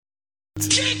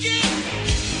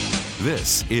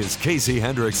This is Casey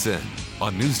Hendrickson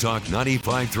on News Talk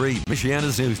 95.3,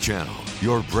 Michiana's news channel,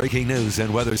 your breaking news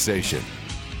and weather station.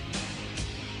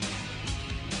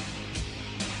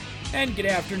 And good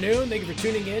afternoon. Thank you for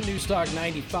tuning in. News Talk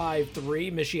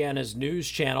 95.3, Michiana's news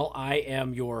channel. I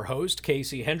am your host,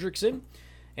 Casey Hendrickson.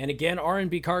 And again,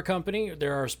 R&B Car Company,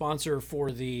 they're our sponsor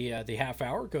for the half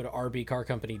hour. Go to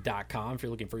rbcarcompany.com if you're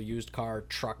looking for a used car,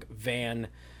 truck, van,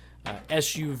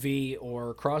 SUV,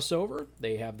 or crossover.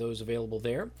 They have those available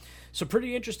there. So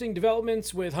pretty interesting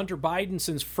developments with Hunter Biden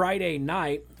since Friday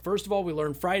night. First of all, we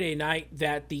learned Friday night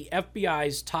that the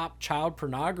FBI's top child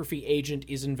pornography agent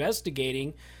is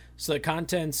investigating some of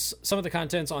the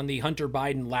contents on the Hunter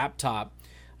Biden laptop.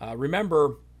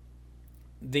 Remember,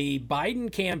 the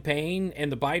Biden campaign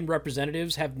and the Biden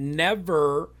representatives have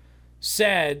never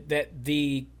said that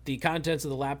the contents of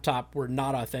the laptop were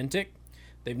not authentic.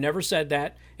 They've never said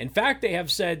that. In fact, they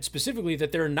have said specifically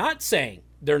that they're not saying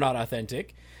they're not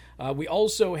authentic. We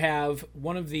also have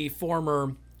one of the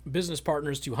former business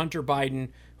partners to Hunter Biden,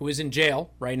 who is in jail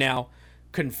right now,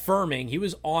 confirming he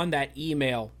was on that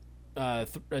email,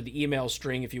 the email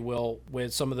string, if you will,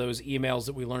 with some of those emails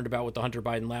that we learned about with the Hunter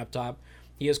Biden laptop.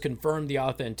 He has confirmed the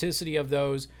authenticity of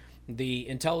those. The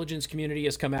intelligence community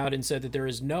has come out and said that there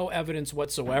is no evidence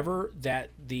whatsoever that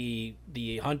the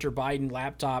Hunter Biden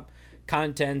laptop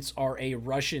contents are a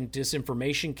Russian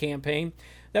disinformation campaign.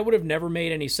 That would have never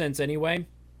made any sense anyway.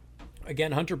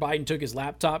 Again, Hunter Biden took his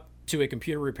laptop to a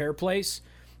computer repair place,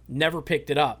 never picked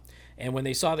it up. And when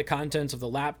they saw the contents of the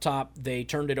laptop, they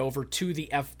turned it over to the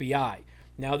FBI.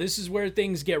 Now, this is where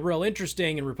things get real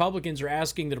interesting, and Republicans are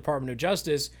asking the Department of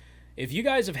Justice, if you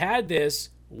guys have had this,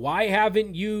 why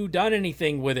haven't you done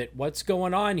anything with it? What's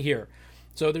going on here?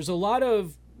 So there's a lot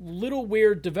of little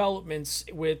weird developments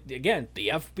with, again, the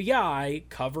FBI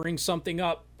covering something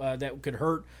up that could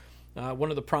hurt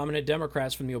one of the prominent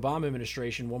Democrats from the Obama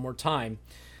administration one more time.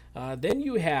 Then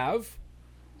you have,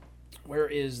 where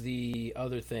is the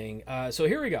other thing? So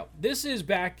here we go. This is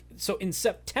back. So in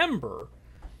September,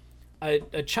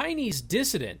 a Chinese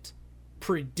dissident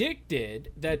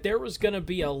predicted that there was going to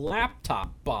be a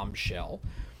laptop bombshell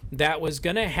that was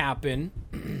going to happen.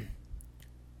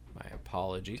 My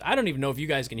apologies. I don't even know if you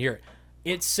guys can hear it.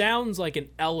 It sounds like an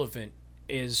elephant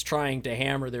is trying to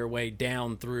hammer their way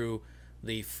down through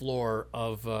the floor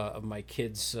of my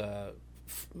kids'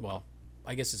 well,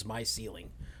 I guess it's my ceiling,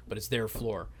 but it's their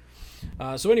floor.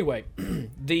 So anyway,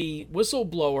 the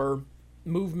whistleblower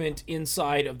movement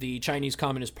inside of the Chinese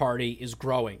Communist Party is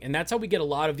growing, and that's how we get a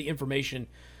lot of the information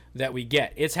that we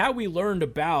get. It's how we learned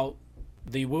about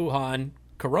the Wuhan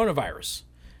coronavirus.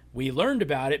 We learned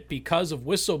about it because of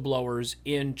whistleblowers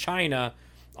in China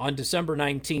on December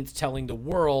 19th telling the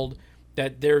world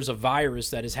that there's a virus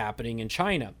that is happening in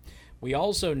China. We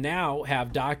also now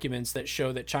have documents that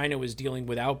show that China was dealing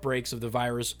with outbreaks of the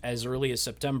virus as early as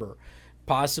September,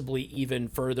 possibly even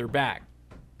further back.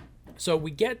 So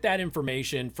we get that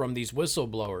information from these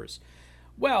whistleblowers.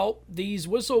 Well, these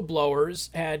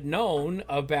whistleblowers had known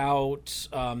about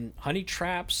honey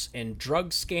traps and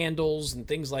drug scandals and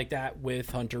things like that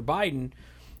with Hunter Biden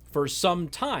for some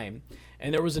time,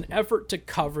 and there was an effort to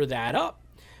cover that up.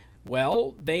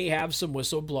 Well, they have some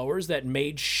whistleblowers that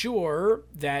made sure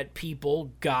that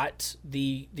people got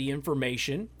the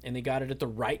information, and they got it at the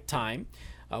right time.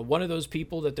 One of those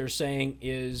people that they're saying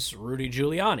is Rudy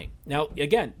Giuliani. Now,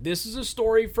 again, this is a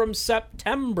story from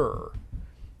September.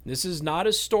 This is not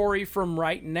a story from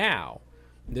right now.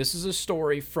 This is a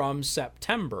story from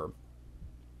September.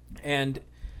 And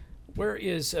where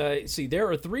is, see, there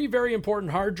are 3 very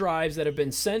important hard drives that have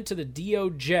been sent to the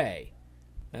DOJ.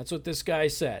 That's what this guy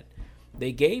said.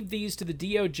 They gave these to the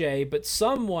DOJ, but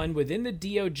someone within the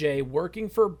DOJ working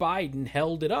for Biden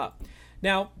held it up.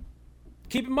 Now,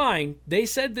 keep in mind, they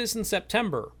said this in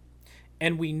September,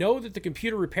 and we know that the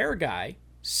computer repair guy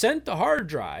sent the hard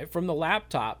drive from the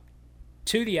laptop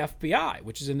to the FBI,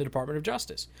 which is in the Department of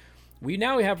Justice. We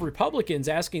now have Republicans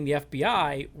asking the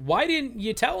FBI, why didn't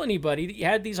you tell anybody that you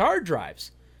had these hard drives?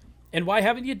 And why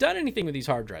haven't you done anything with these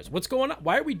hard drives? What's going on?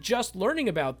 Why are we just learning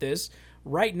about this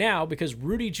right now? Because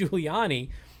Rudy Giuliani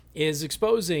is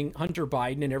exposing Hunter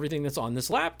Biden and everything that's on this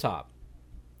laptop.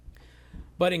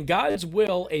 But in God's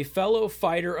will, a fellow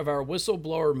fighter of our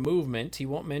whistleblower movement, he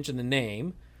won't mention the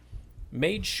name,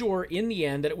 made sure in the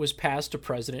end that it was passed to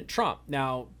President Trump.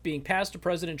 Now, being passed to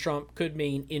President Trump could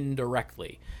mean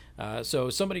indirectly. So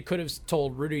somebody could have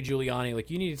told Rudy Giuliani, like,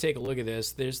 you need to take a look at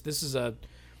this. This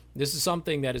is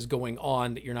something that is going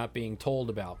on that you're not being told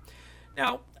about.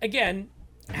 Now, again,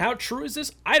 how true is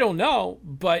this? I don't know,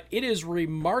 but it is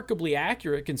remarkably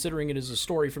accurate considering it is a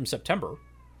story from September.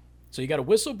 So you got a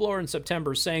whistleblower in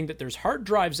September saying that there's hard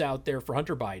drives out there for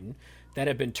Hunter Biden that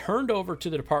have been turned over to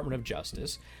the Department of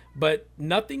Justice, but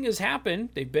nothing has happened.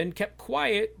 They've been kept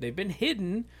quiet. They've been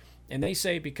hidden. And they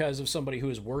say because of somebody who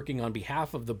is working on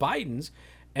behalf of the Bidens.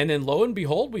 And then lo and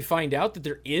behold, we find out that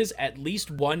there is at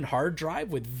least one hard drive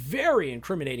with very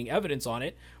incriminating evidence on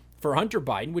it for Hunter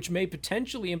Biden, which may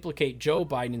potentially implicate Joe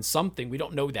Biden in something. We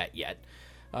don't know that yet.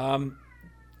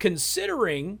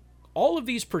 Considering all of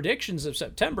these predictions of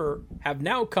September have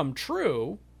now come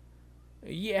true,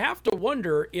 you have to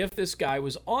wonder if this guy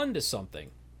was onto something.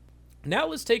 Now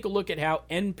let's take a look at how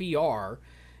NPR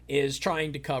is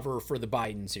trying to cover for the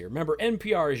Bidens here. Remember,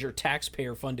 NPR is your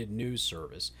taxpayer-funded news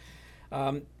service.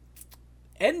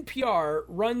 NPR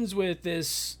runs with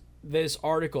this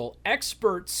article.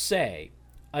 Experts say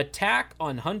attack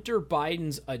on Hunter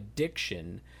Biden's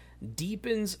addiction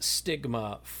deepens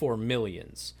stigma for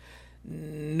millions.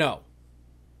 No.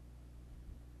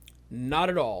 Not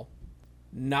at all.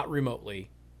 Not remotely.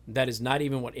 That is not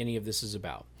even what any of this is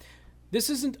about. This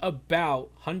isn't about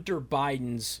Hunter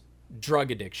Biden's drug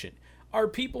addiction. Are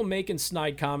people making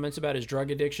snide comments about his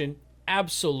drug addiction?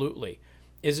 Absolutely.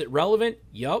 Is it relevant?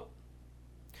 Yup.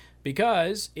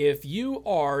 Because if you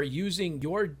are using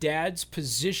your dad's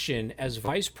position as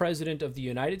Vice President of the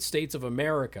United States of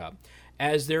America,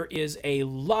 as there is a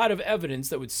lot of evidence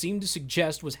that would seem to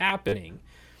suggest was happening,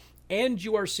 and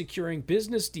you are securing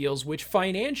business deals which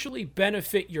financially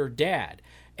benefit your dad,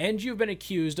 and you've been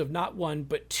accused of not one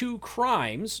but two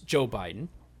crimes, Joe Biden,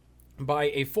 by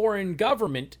a foreign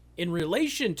government in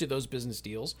relation to those business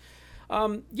deals,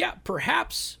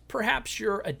 perhaps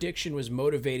your addiction was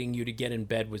motivating you to get in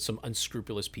bed with some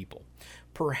unscrupulous people.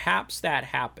 Perhaps that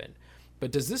happened.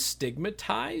 But does this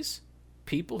stigmatize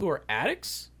people who are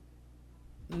addicts?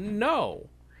 No.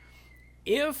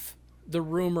 If the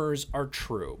rumors are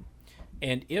true,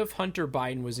 and if Hunter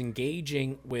Biden was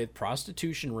engaging with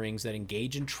prostitution rings that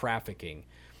engage in trafficking,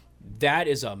 that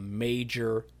is a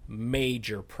major,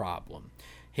 major problem.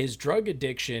 His drug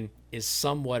addiction is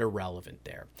somewhat irrelevant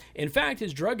there. In fact,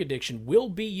 his drug addiction will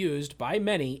be used by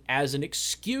many as an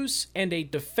excuse and a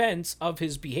defense of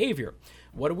his behavior.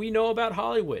 What do we know about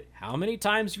Hollywood? How many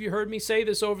times have you heard me say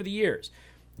this over the years?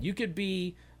 You could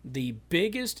be the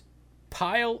biggest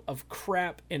pile of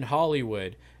crap in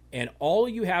Hollywood, and all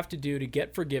you have to do to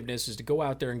get forgiveness is to go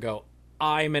out there and go,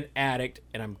 I'm an addict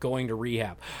and I'm going to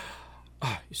rehab.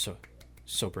 Oh, you're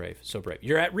so brave, so brave.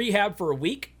 You're at rehab for a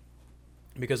week,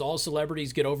 because all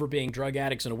celebrities get over being drug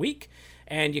addicts in a week,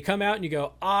 and you come out and you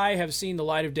go, I have seen the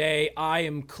light of day, I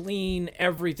am clean,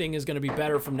 everything is going to be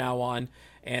better from now on,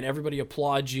 and everybody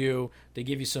applauds you. They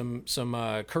give you some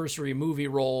cursory movie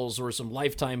roles or some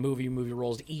Lifetime movie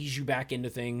roles to ease you back into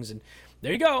things, and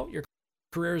there you go. Your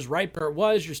career is right where it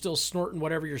was. You're still snorting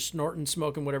whatever you're snorting,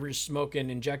 smoking whatever you're smoking,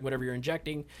 inject whatever you're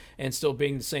injecting, and still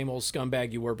being the same old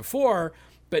scumbag you were before.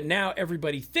 But now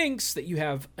everybody thinks that you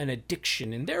have an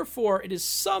addiction, and therefore it is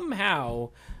somehow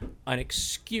an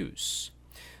excuse.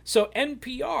 So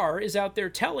NPR is out there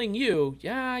telling you,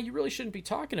 yeah, you really shouldn't be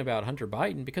talking about Hunter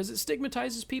Biden because it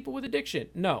stigmatizes people with addiction.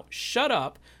 No, shut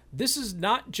up. This is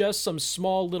not just some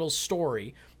small little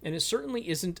story, and it certainly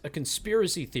isn't a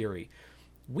conspiracy theory.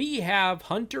 We have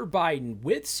Hunter Biden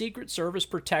with Secret Service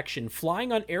protection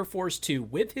flying on Air Force Two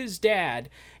with his dad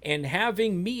and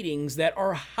having meetings that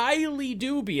are highly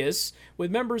dubious with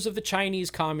members of the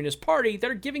Chinese Communist Party that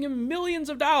are giving him millions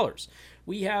of dollars.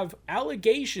 We have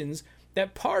allegations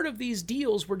that part of these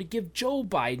deals were to give Joe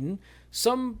Biden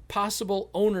some possible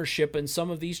ownership in some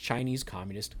of these Chinese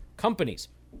communist companies.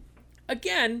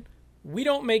 Again, we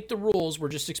don't make the rules. We're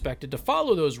just expected to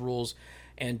follow those rules.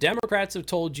 And Democrats have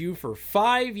told you for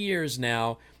 5 years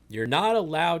now, you're not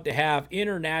allowed to have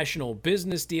international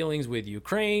business dealings with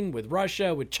Ukraine, with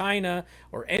Russia, with China,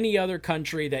 or any other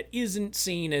country that isn't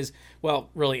seen as, well,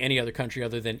 really any other country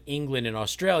other than England and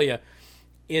Australia.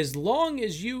 As long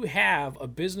as you have a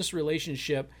business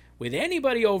relationship with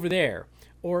anybody over there,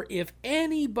 or if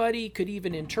anybody could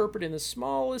even interpret in the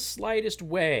smallest, slightest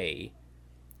way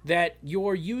that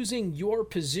you're using your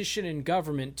position in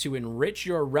government to enrich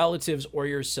your relatives or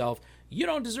yourself, you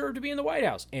don't deserve to be in the White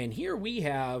House. And here we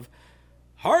have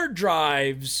hard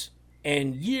drives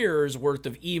and years worth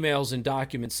of emails and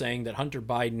documents saying that Hunter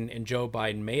Biden and Joe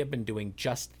Biden may have been doing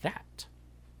just that.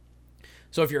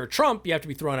 So if you're a Trump, you have to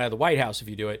be thrown out of the White House if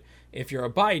you do it. If you're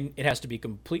a Biden, it has to be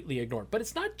completely ignored. But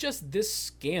it's not just this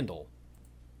scandal.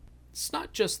 It's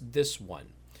not just this one.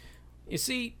 You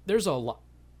see, there's a lot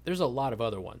of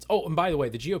other ones. Oh, and by the way,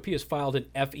 the GOP has filed an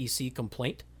FEC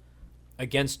complaint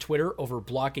against Twitter over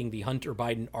blocking the Hunter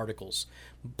Biden articles.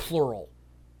 Plural.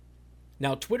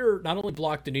 Now, Twitter not only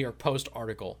blocked the New York Post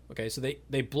article, okay, so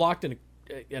they blocked an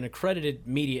accredited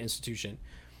media institution.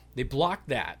 They blocked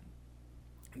that.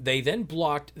 They then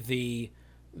blocked the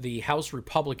House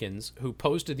Republicans who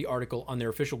posted the article on their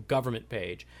official government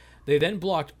page. They then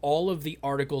blocked all of the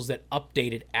articles that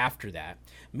updated after that.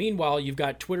 Meanwhile, you've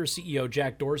got Twitter CEO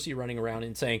Jack Dorsey running around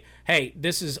and saying, "Hey,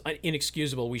 this is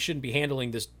inexcusable. We shouldn't be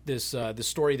handling this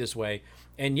story this way."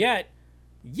 And yet,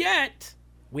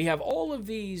 we have all of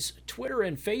these Twitter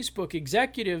and Facebook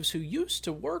executives who used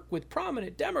to work with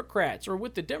prominent Democrats or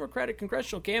with the Democratic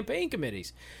Congressional Campaign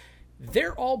Committees.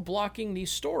 They're all blocking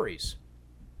these stories.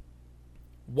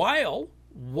 While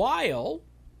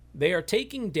they are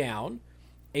taking down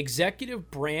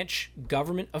executive branch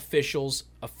government officials'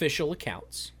 official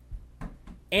accounts,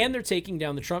 and they're taking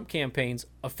down the Trump campaign's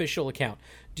official account.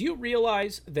 Do you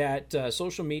realize that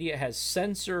social media has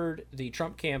censored the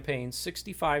Trump campaign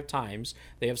 65 times?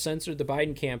 They have censored the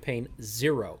Biden campaign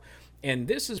 0. And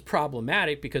this is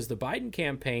problematic because the Biden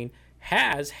campaign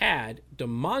has had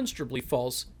demonstrably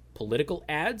false political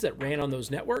ads that ran on those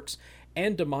networks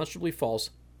and demonstrably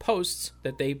false posts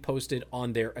that they posted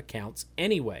on their accounts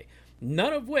anyway.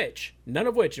 None of which,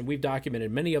 and we've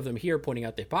documented many of them here pointing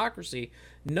out the hypocrisy,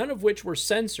 none of which were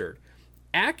censored.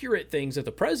 Accurate things that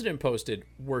the president posted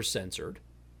were censored.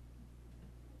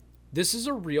 This is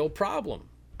a real problem.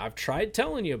 I've tried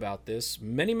telling you about this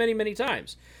many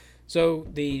times. So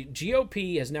the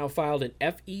GOP has now filed an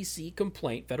FEC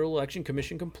complaint, Federal Election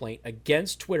Commission complaint,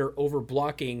 against Twitter over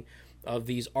blocking of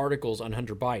these articles on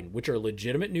Hunter Biden, which are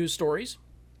legitimate news stories.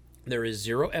 There is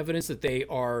zero evidence that they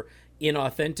are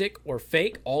inauthentic or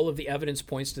fake. All of the evidence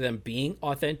points to them being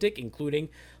authentic, including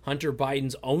Hunter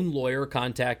Biden's own lawyer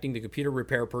contacting the computer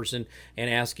repair person and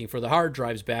asking for the hard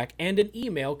drives back, and an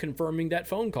email confirming that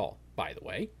phone call, by the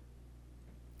way.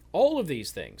 All of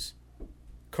these things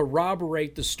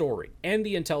corroborate the story, and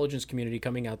the intelligence community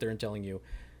coming out there and telling you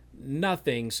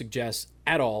nothing suggests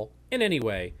at all in any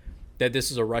way that this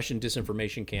is a Russian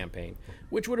disinformation campaign,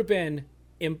 which would have been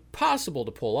impossible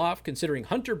to pull off considering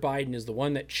Hunter Biden is the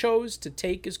one that chose to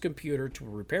take his computer to a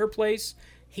repair place.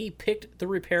 He picked the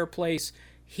repair place.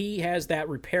 He has that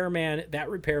repairman. That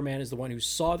repairman is the one who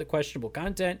saw the questionable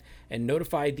content and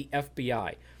notified the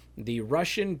FBI. The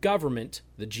Russian government,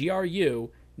 the GRU,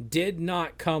 did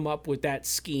not come up with that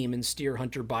scheme and steer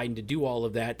Hunter Biden to do all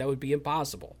of that. That would be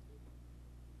impossible.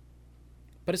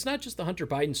 But it's not just the Hunter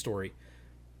Biden story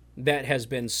that has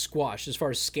been squashed as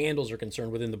far as scandals are concerned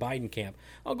within the Biden camp.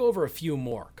 I'll go over a few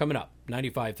more coming up.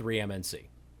 95.3 MNC.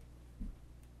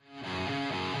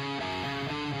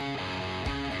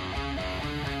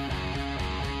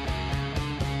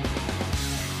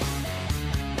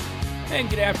 And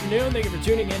good afternoon. Thank you for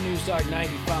tuning in. News Talk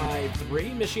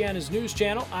 95.3, Michiana's news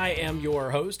channel. I am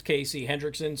your host, Casey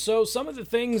Hendrickson. So some of the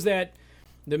things that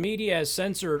the media has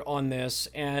censored on this,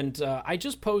 and I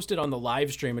just posted on the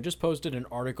live stream, I just posted an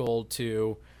article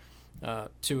to one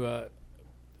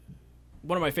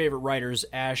of my favorite writers,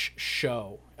 Ash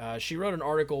Show. She wrote an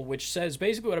article which says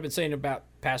basically what I've been saying about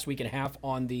past week and a half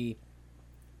on the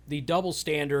double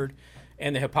standard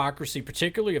and the hypocrisy,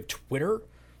 particularly of Twitter,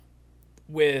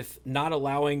 with not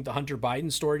allowing the Hunter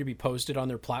Biden story to be posted on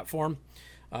their platform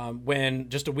when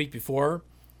just a week before.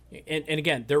 And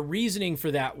again, their reasoning for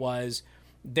that was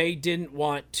they didn't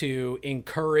want to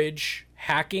encourage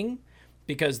hacking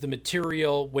because the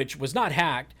material, which was not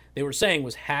hacked, they were saying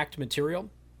was hacked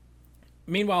material.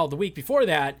 Meanwhile, the week before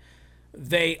that,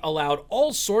 they allowed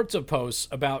all sorts of posts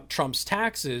about Trump's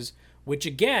taxes, which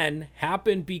again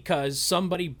happened because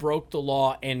somebody broke the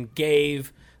law and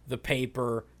gave the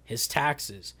paper his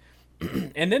taxes.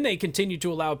 And then they continued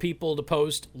to allow people to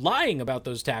post lying about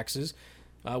those taxes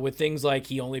with things like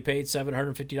he only paid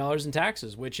 $750 in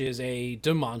taxes, which is a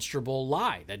demonstrable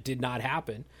lie. That did not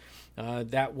happen.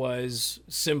 That was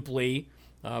simply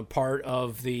part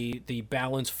of the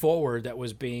balance forward that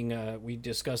was being, we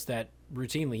discussed that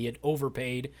routinely. He had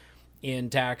overpaid in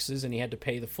taxes and he had to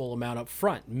pay the full amount up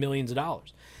front, millions of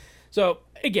dollars. So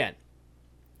again,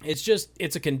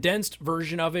 it's a condensed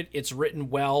version of it. It's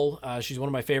written well. She's one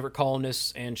of my favorite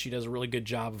columnists, and she does a really good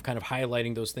job of kind of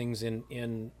highlighting those things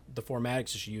in the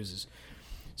formatics that she uses.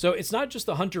 So it's not just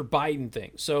the Hunter Biden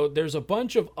thing. So there's a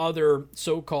bunch of other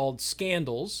so-called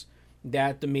scandals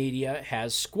that the media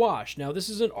has squashed. Now, this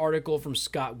is an article from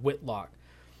Scott Whitlock.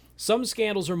 Some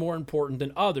scandals are more important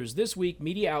than others. This week,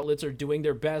 media outlets are doing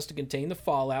their best to contain the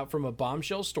fallout from a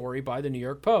bombshell story by the New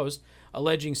York Post,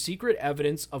 alleging secret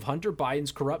evidence of Hunter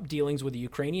Biden's corrupt dealings with the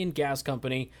Ukrainian gas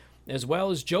company, as well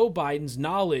as Joe Biden's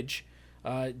knowledge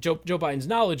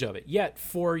of it. Yet,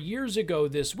 4 years ago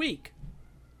this week,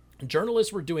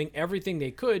 Journalists were doing everything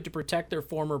they could to protect their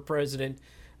former president,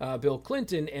 Bill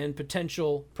Clinton, and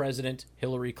potential President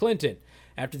Hillary Clinton.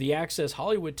 After the Access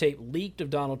Hollywood tape leaked of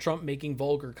Donald Trump making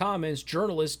vulgar comments,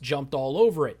 journalists jumped all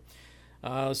over it.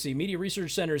 Let's see. Media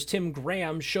Research Center's Tim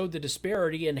Graham showed the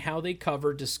disparity in how they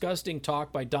covered disgusting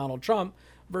talk by Donald Trump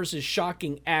versus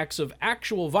shocking acts of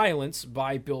actual violence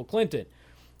by Bill Clinton.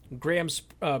 Graham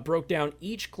broke down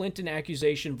each Clinton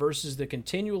accusation versus the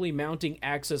continually mounting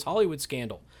Access Hollywood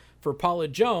scandal. For Paula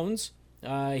Jones,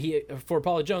 he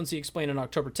explained on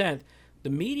October 10th, the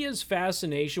media's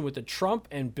fascination with the Trump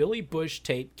and Billy Bush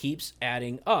tape keeps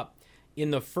adding up.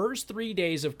 In the first 3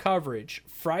 days of coverage,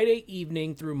 Friday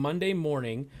evening through Monday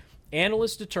morning,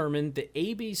 analysts determined the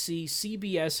ABC,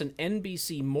 CBS, and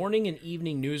NBC morning and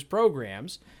evening news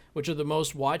programs, which are the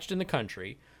most watched in the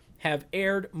country, have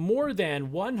aired more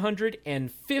than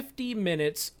 150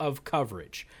 minutes of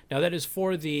coverage. Now, that is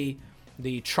for the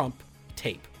Trump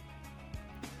tape.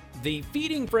 The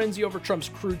feeding frenzy over Trump's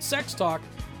crude sex talk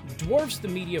dwarfs the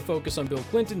media focus on Bill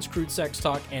Clinton's crude sex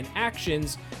talk and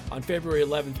actions on February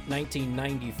 11th,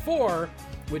 1994,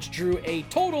 which drew a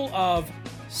total of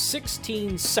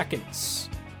 16 seconds.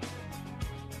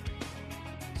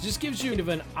 This just gives you kind of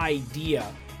an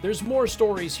idea. There's more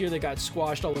stories here that got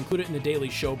squashed. I'll include it in the daily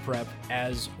show prep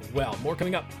as well. More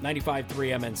coming up,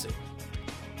 95.3 MNC.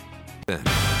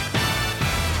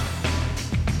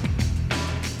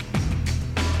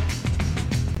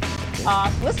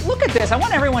 Let's look at this. I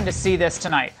want everyone to see this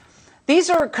tonight. These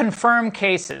are confirmed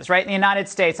cases, right, in the United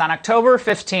States. On October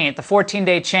 15th, the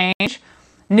 14-day change,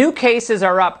 new cases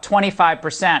are up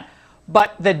 25%,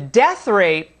 but the death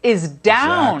rate is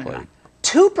down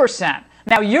 2%.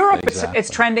 Now, Europe,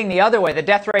 it's trending the other way. The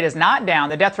death rate is not down.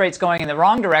 The death rate's going in the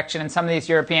wrong direction in some of these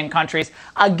European countries,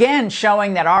 again,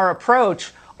 showing that our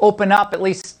approach opened up at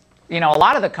least, a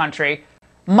lot of the country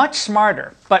much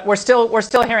smarter. But we're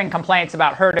still hearing complaints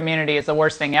about herd immunity is the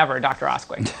worst thing ever, Dr.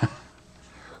 Osquick.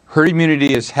 Herd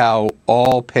immunity is how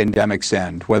all pandemics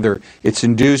end, whether it's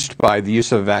induced by the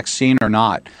use of a vaccine or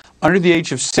not. Under the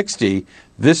age of 60,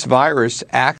 this virus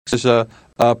acts as a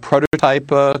prototype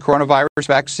coronavirus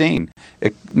vaccine.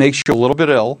 It makes you a little bit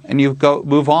ill, and you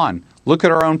move on. Look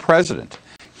at our own president.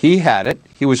 He had it.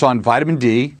 He was on vitamin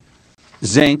D,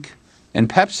 zinc, and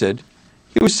Pepcid.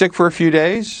 He was sick for a few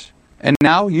days, and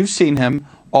now you've seen him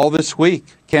all this week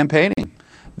campaigning.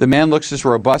 The man looks as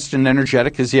robust and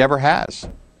energetic as he ever has.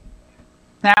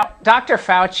 Now, Dr.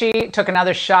 Fauci took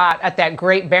another shot at that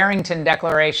Great Barrington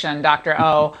Declaration, Dr.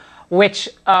 O, which,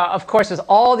 of course, is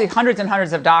all the hundreds and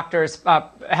hundreds of doctors,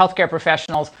 healthcare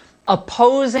professionals,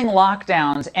 opposing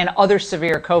lockdowns and other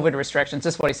severe COVID restrictions.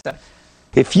 This is what he said.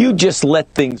 If you just let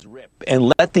things rip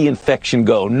and let the infection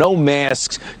go, no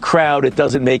masks, crowd, it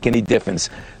doesn't make any difference.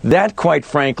 That, quite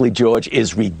frankly, George,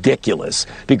 is ridiculous,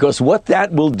 because what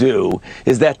that will do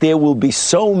is that there will be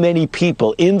so many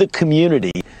people in the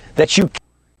community that you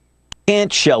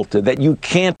can't shelter, that you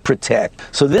can't protect.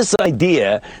 So this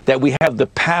idea that we have the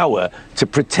power to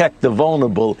protect the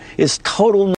vulnerable is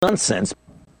total nonsense.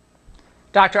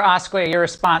 Dr. Osquick, your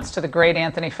response to the great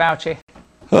Anthony Fauci?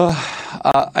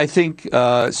 I think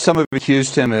some have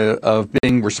accused him of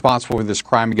being responsible for this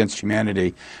crime against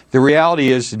humanity. The reality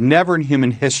is, never in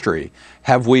human history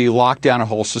have we locked down a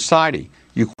whole society.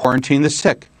 You quarantine the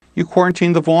sick. You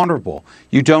quarantine the vulnerable.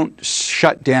 You don't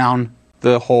shut down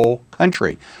the whole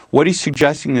country. What he's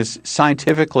suggesting is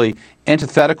scientifically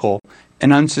antithetical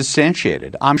and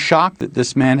unsubstantiated. I'm shocked that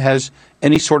this man has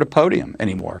any sort of podium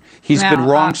anymore. He's been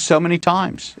wrong so many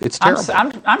times. It's terrible.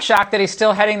 I'm shocked that he's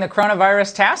still heading the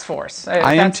coronavirus task force.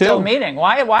 I am too. Still meeting.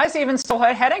 Why is he even still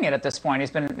heading it at this point?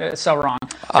 He's been so wrong.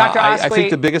 Dr. Osquick, I think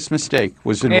the biggest mistake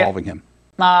was involving him.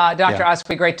 Dr.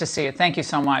 Osquick, great to see you. Thank you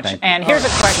so much. And here's a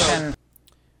question.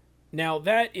 Now,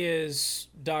 that is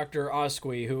Dr.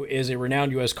 Osquick, who is a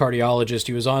renowned U.S. cardiologist.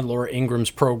 He was on Laura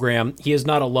Ingram's program. He is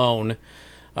not alone.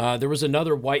 There was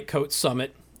another White Coat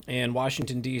Summit in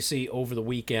Washington, D.C. over the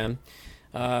weekend.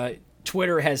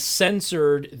 Twitter has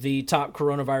censored the top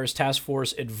coronavirus task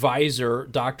force advisor,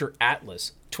 Dr.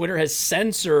 Atlas. Twitter has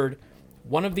censored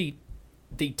one of the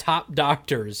top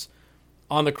doctors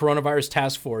on the coronavirus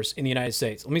task force in the United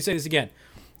States. Let me say this again.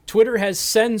 Twitter has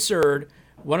censored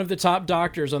one of the top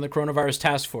doctors on the coronavirus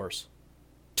task force.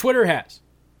 Twitter has.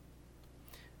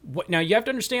 Now, you have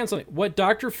to understand something. What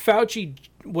Dr. Fauci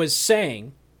was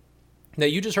saying,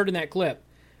 that you just heard in that clip,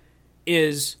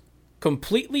 is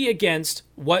completely against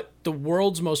what the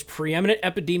world's most preeminent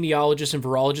epidemiologists and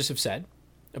virologists have said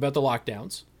about the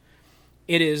lockdowns.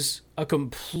 It is a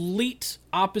complete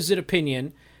opposite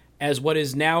opinion as what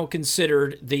is now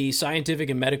considered the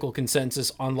scientific and medical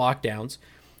consensus on lockdowns.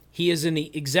 He is in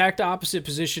the exact opposite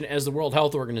position as the World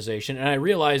Health Organization. And I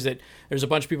realize that there's a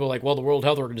bunch of people like, well, the World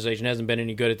Health Organization hasn't been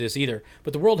any good at this either.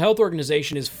 But the World Health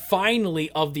Organization is finally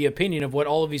of the opinion of what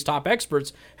all of these top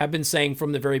experts have been saying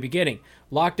from the very beginning.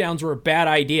 Lockdowns were a bad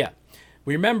idea.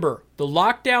 Remember, the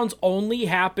lockdowns only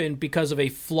happened because of a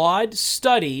flawed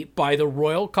study by the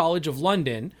Royal College of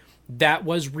London that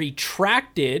was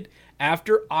retracted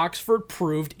after Oxford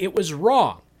proved it was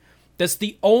wrong. That's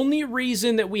the only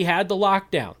reason that we had the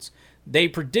lockdowns. They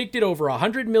predicted over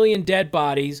 100 million dead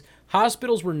bodies.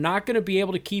 Hospitals were not going to be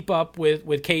able to keep up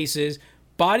with cases.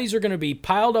 Bodies are going to be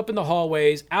piled up in the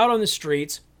hallways, out on the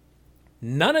streets.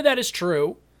 None of that is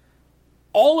true.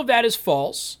 All of that is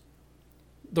false.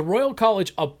 The Royal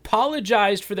College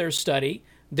apologized for their study.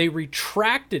 They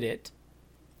retracted it.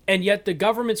 And yet the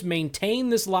governments maintain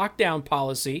this lockdown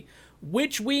policy,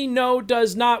 which we know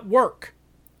does not work.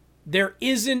 There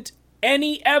isn't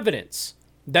any evidence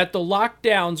that the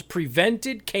lockdowns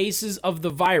prevented cases of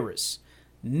the virus.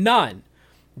 None.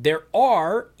 There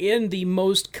are, in the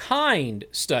most kind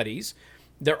studies,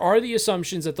 there are the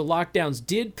assumptions that the lockdowns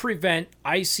did prevent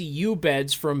ICU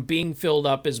beds from being filled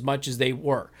up as much as they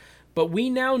were. But we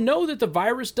now know that the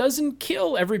virus doesn't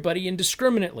kill everybody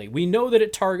indiscriminately. We know that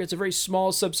it targets a very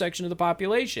small subsection of the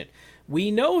population.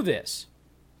 We know this.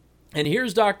 And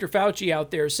here's Dr. Fauci out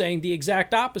there saying the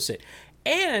exact opposite.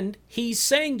 And he's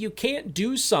saying you can't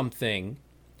do something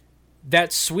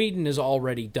that Sweden has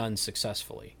already done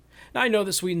successfully. Now, I know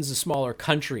that Sweden's a smaller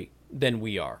country than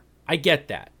we are. I get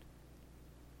that.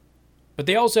 But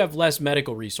they also have less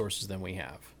medical resources than we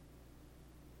have.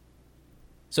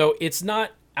 So it's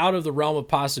not out of the realm of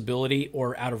possibility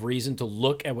or out of reason to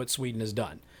look at what Sweden has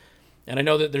done. And I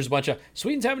know that there's a bunch of,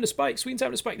 Sweden's having a spike.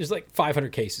 There's like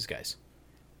 500 cases, guys.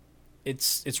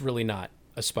 It's really not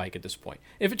a spike at this point.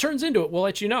 If it turns into it, we'll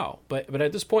let you know. But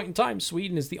at this point in time,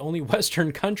 Sweden is the only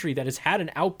Western country that has had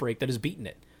an outbreak that has beaten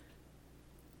it.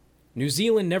 New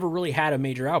Zealand never really had a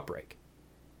major outbreak.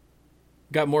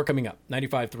 Got more coming up.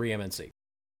 95.3 MNC.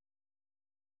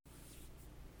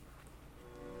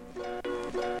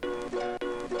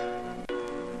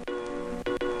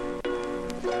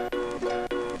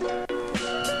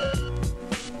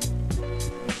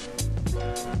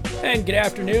 And good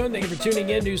afternoon. Thank you for tuning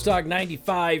in. News Talk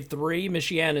 95.3,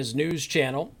 Michiana's news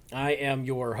channel. I am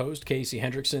your host, Casey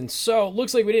Hendrickson. So,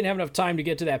 looks like we didn't have enough time to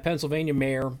get to that Pennsylvania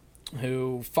mayor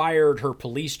who fired her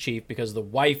police chief because the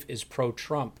wife is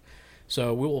pro-Trump.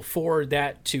 So, we will forward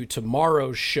that to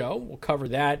tomorrow's show. We'll cover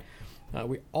that.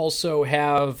 We also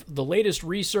have the latest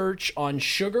research on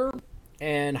sugar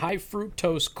and high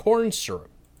fructose corn syrup.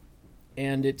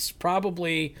 And it's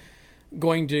probably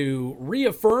going to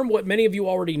reaffirm what many of you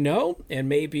already know and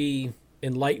maybe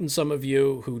enlighten some of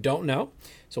you who don't know.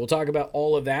 So we'll talk about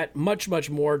all of that, much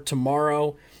more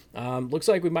tomorrow. Looks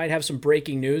like we might have some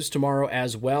breaking news tomorrow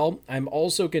as well. I'm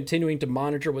also continuing to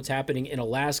monitor what's happening in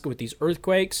Alaska with these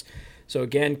earthquakes. So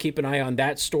again, keep an eye on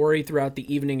that story throughout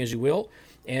the evening as you will.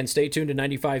 And stay tuned to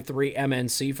 95.3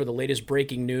 MNC for the latest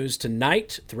breaking news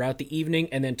tonight, throughout the evening,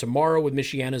 and then tomorrow with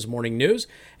Michiana's Morning News.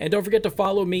 And don't forget to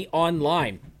follow me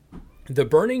online.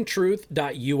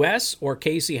 TheBurningTruth.us or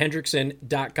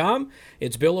CaseyHendrickson.com.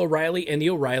 It's Bill O'Reilly and the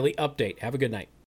O'Reilly Update. Have a good night.